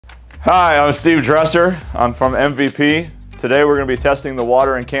Hi, I'm Steve Dresser. I'm from MVP. Today we're going to be testing the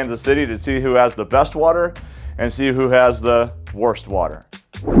water in Kansas City to see who has the best water and see who has the worst water.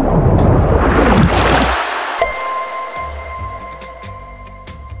 A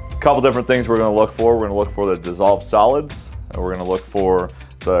couple different things we're going to look for. We're going to look for the dissolved solids, and we're going to look for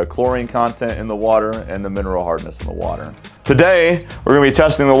the chlorine content in the water and the mineral hardness in the water. Today we're going to be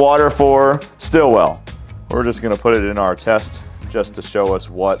testing the water for Stilwell. We're just going to put it in our test just to show us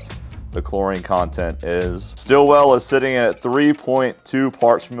what the chlorine content is. Stilwell is sitting at 3.2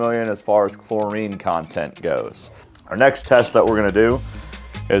 parts per million as far as chlorine content goes. Our next test that we're going to do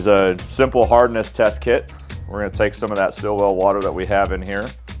is a simple hardness test kit. We're going to take some of that Stilwell water that we have in here.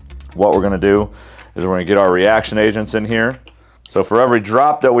 What we're going to do is we're going to get our reaction agents in here. So for every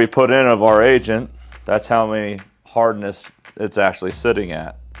drop that we put in of our agent, that's how many hardness it's actually sitting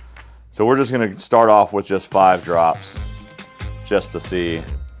at. So we're just going to start off with just 5 drops just to see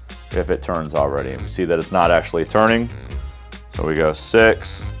if it turns already. We see that it's not actually turning. So we go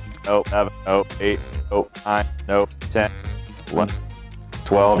 6, nope, 7, nope, 8, nope, 9, nope, 10, 11,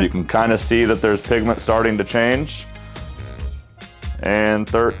 12. You can kind of see that there's pigment starting to change. And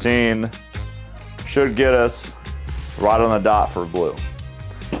 13 should get us right on the dot for blue.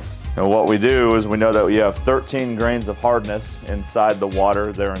 And what we do is we know that we have 13 grains of hardness inside the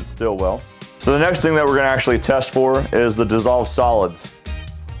water there in Stilwell. So the next thing that we're going to actually test for is the dissolved solids.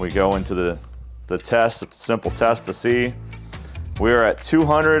 We go into the test. It's a simple test to see. We are at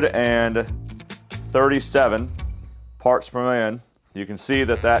 237 parts per million. You can see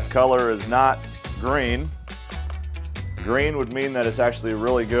that that color is not green. Green would mean that it's actually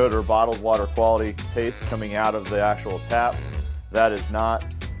really good or bottled water quality taste coming out of the actual tap. That is not.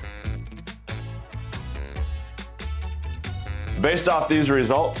 Based off these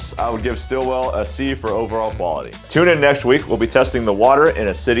results, I would give Stilwell a C for overall quality. Tune in next week. We'll be testing the water in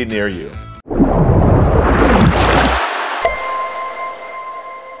a city near you.